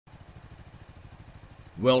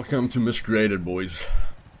Welcome to Miscreated, boys.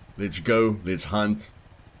 Let's go, let's hunt,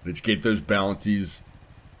 let's get those bounties,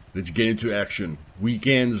 let's get into action.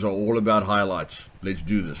 Weekends are all about highlights. Let's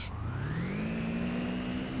do this.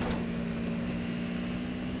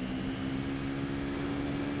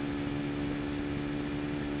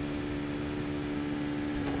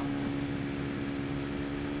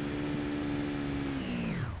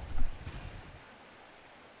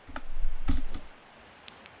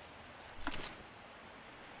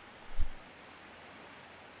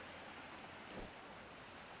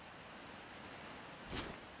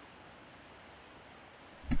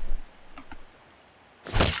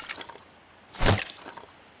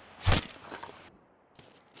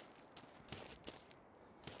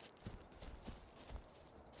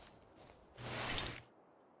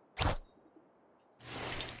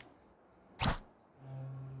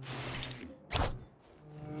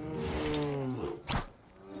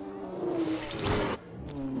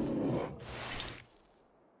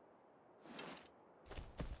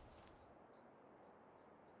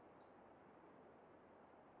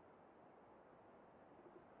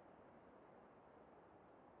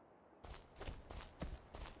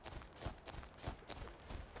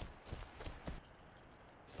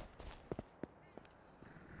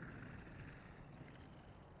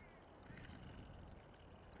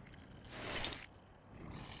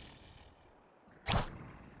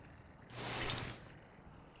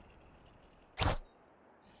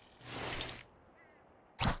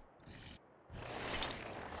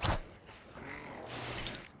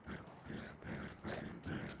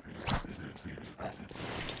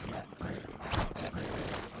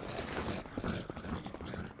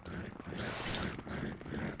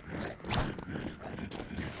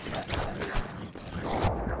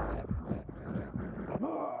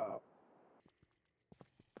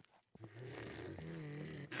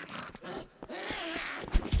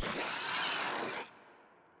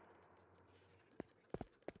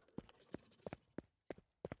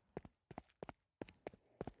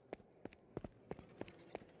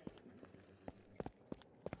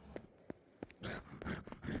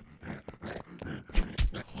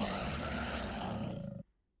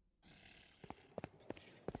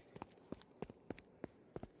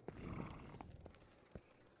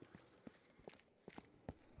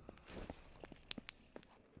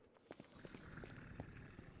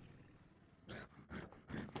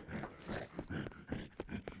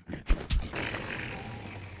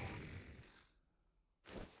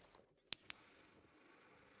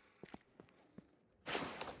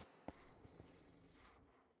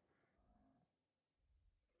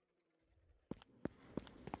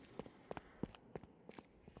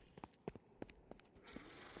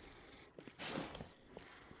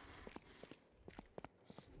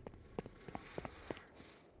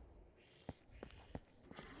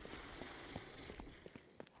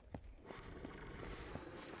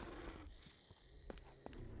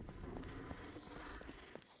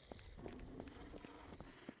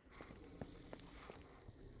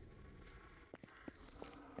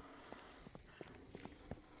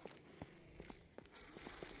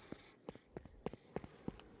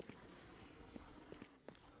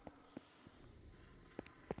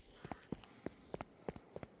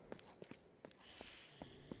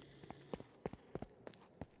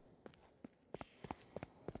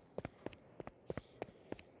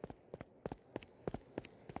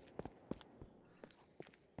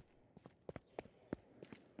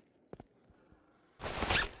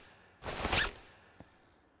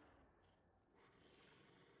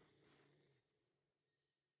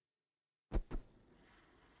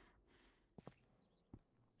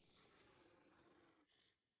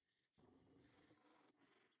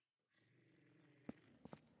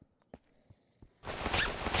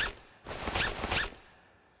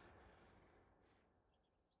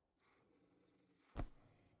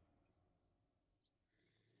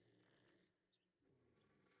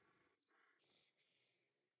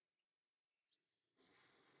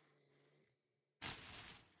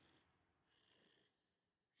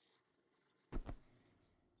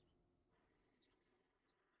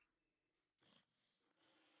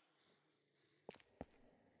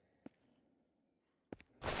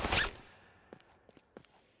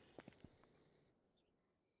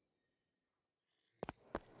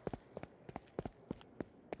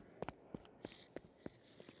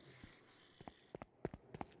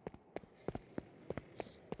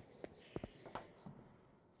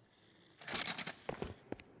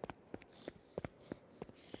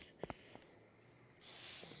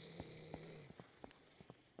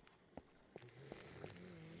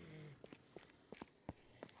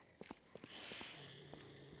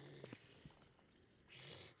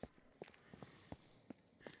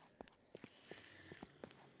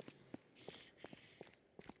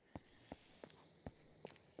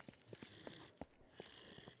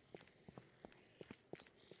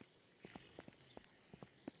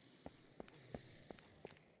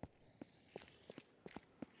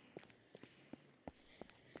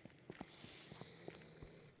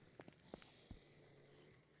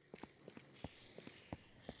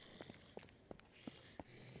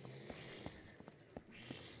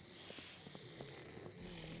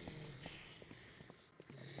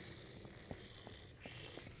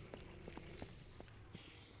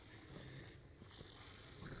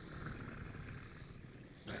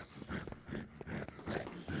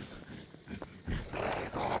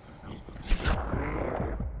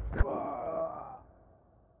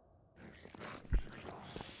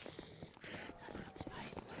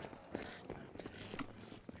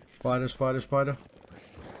 Spider, spider, spider.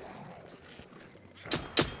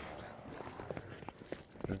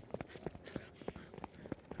 Okay.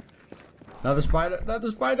 Another spider,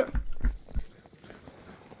 another spider.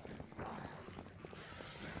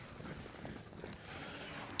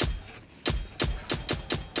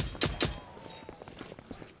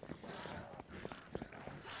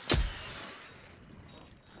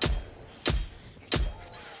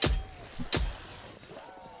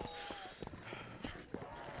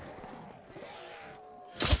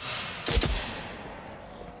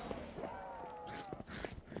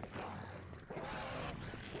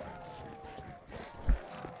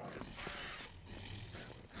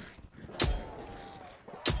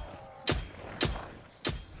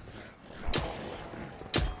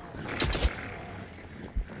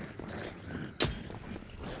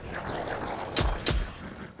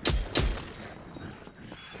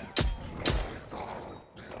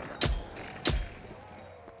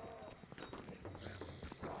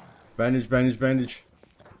 Bandage, bandage, bandage.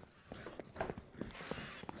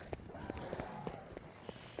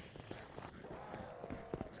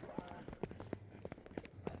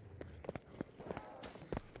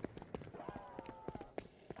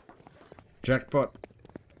 Jackpot.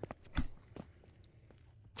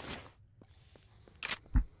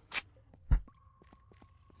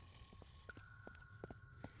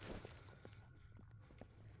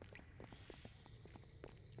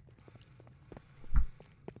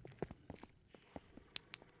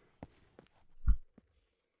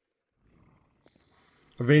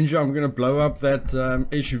 Avenger, I'm gonna blow up that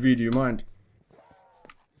SUV, do you mind?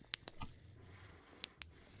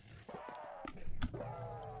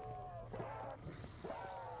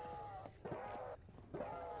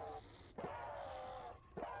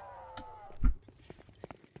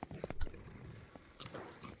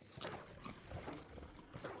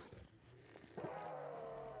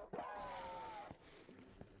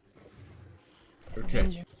 Okay.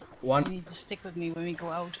 Avenger, One. you need to stick with me when we go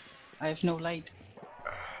out. I have no light.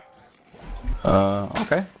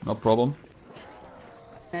 Okay, no problem.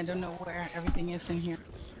 I don't know where everything is in here.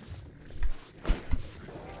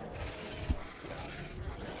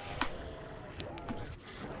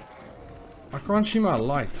 I can't see my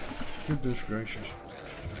light. Goodness gracious.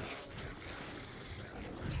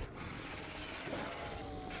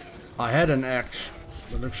 I had an axe,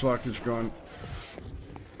 but looks like it's gone.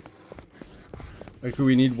 Okay,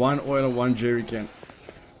 we need one oil and one jerry can.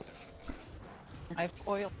 I have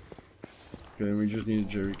oil. Okay, then we just need a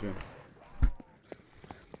jerry can.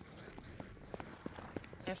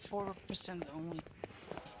 I have 4% only.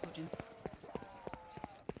 Put in.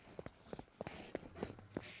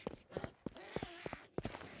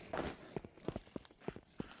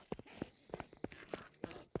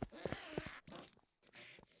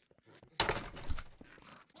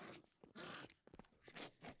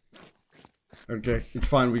 Okay, it's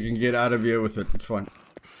fine. We can get out of here with it. It's fine.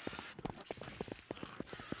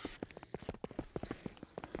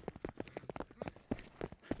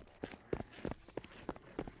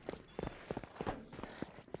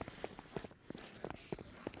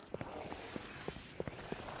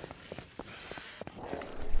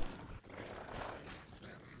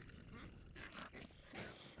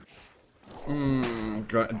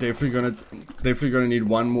 Definitely gonna need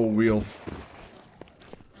one more wheel.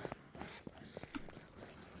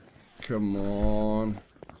 Come on.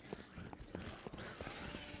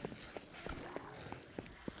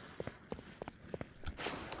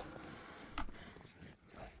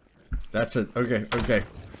 That's it. Okay, okay.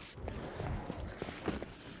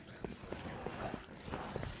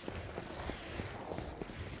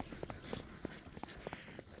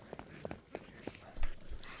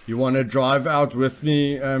 You want to drive out with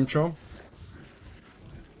me, Chom?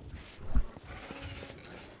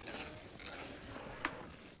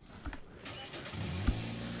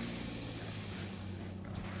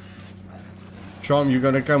 Chom, you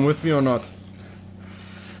gonna come with me or not?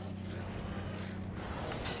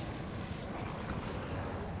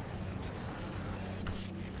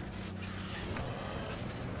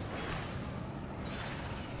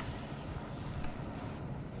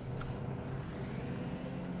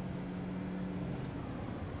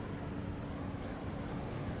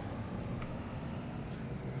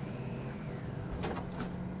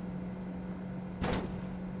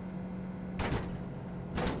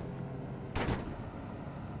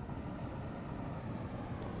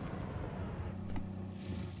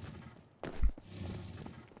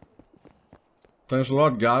 Thanks a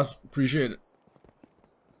lot, guys. Appreciate it.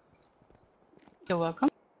 You're welcome.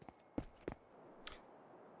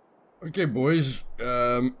 Okay, boys.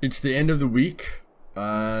 It's the end of the week.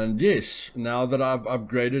 And yes, now that I've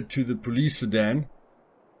upgraded to the police sedan,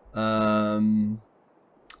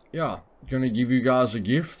 yeah, gonna give you guys a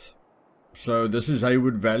gift. So this is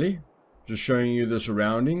Haywood Valley, just showing you the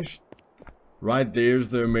surroundings. Right there's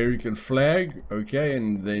the American flag, okay,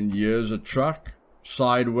 and then here's a truck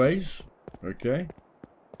sideways, okay,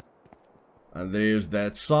 and there's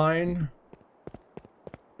that sign.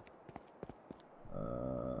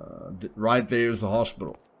 Right there's the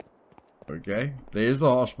hospital. Okay, there's the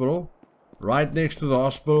hospital. Right next to the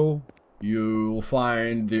hospital, you'll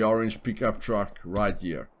find the orange pickup truck right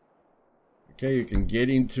here. Okay, you can get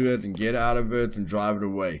into it and get out of it and drive it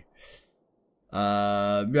away.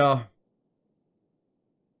 Yeah.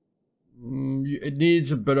 It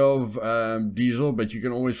needs a bit of diesel, but you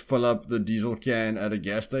can always fill up the diesel can at a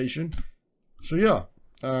gas station. So yeah,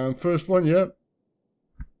 first one, yeah.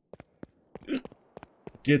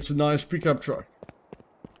 Gets a nice pickup truck.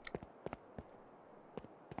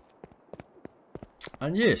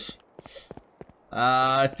 And yes,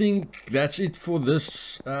 I think that's it for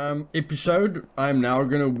this episode. I'm now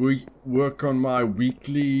going to work on my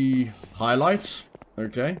weekly highlights.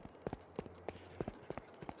 Okay.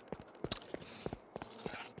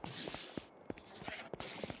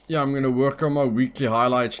 Yeah, I'm going to work on my weekly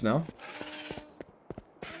highlights now.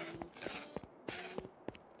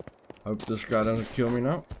 Hope this guy doesn't kill me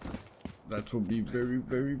now. That will be very,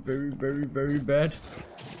 very, very, very, very bad.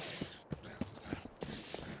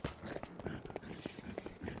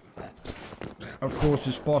 Of course,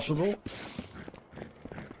 it's possible.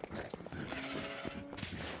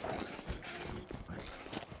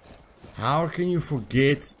 How can you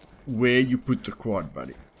forget where you put the quad,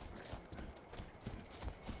 buddy?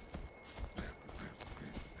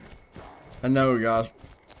 And no, guys,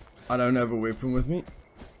 I don't have a weapon with me.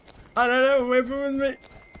 I don't have a weapon with me.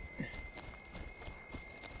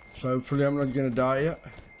 So hopefully I'm not gonna die yet.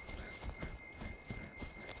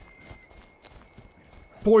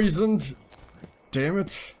 Poisoned. Damn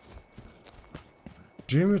it.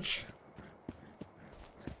 Damn it.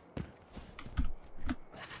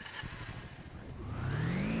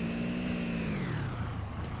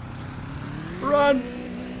 Run.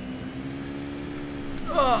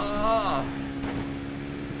 Ah.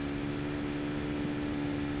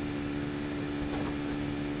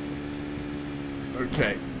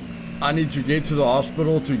 Okay. I need to get to the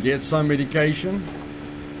hospital to get some medication.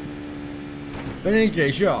 But in any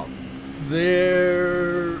case, yeah.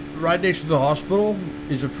 There, right next to the hospital,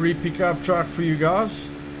 is a free pickup truck for you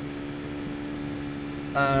guys.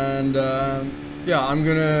 And yeah, I'm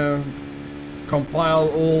gonna compile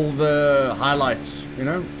all the highlights, you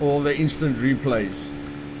know, all the instant replays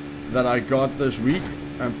that I got this week,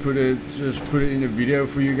 and just put it in a video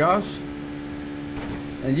for you guys.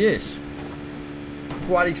 And yes,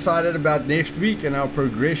 quite excited about next week and our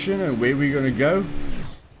progression and where we're gonna go.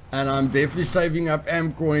 And I'm definitely saving up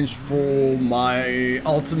amp coins for my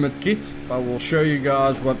ultimate kit. I will show you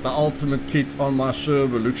guys what the ultimate kit on my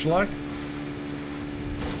server looks like.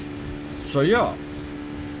 So yeah,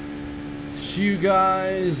 see you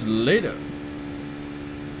guys later.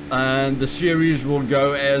 And the series will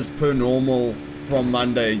go as per normal from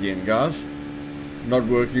Monday again, guys. Not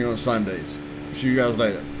working on Sundays. See you guys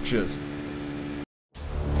later. Cheers.